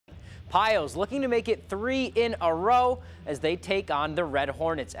Pios looking to make it 3 in a row as they take on the Red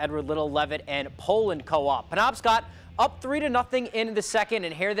Hornets. Edward Little-Levitt and Poland co-op. Penobscot up 3-0 in the second,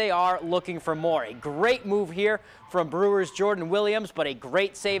 and here they are looking for more. A great move here from Brewers' Jordan Williams, but a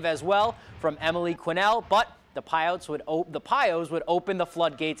great save as well from Emily Quinnell. But the Pios would open the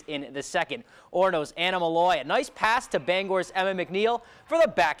floodgates in the second. Orono's Anna Malloy, a nice pass to Bangor's Emma McNeil for the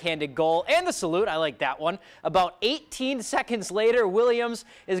backhanded goal and the salute. I like that one. About 18 seconds later, Williams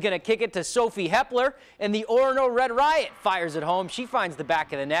is going to kick it to Sophie Hepler, and the Orono Red Riot fires it home. She finds the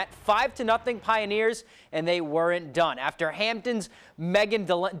back of the net. 5-0 Pioneers, and they weren't done. After Hampton's Megan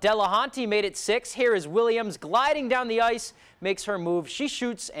Delahunty made it 6, here is Williams gliding down the ice, makes her move. She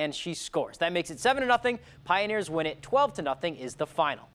shoots and she scores. That makes it 7-0. Pioneers win it. 12-0 is the final.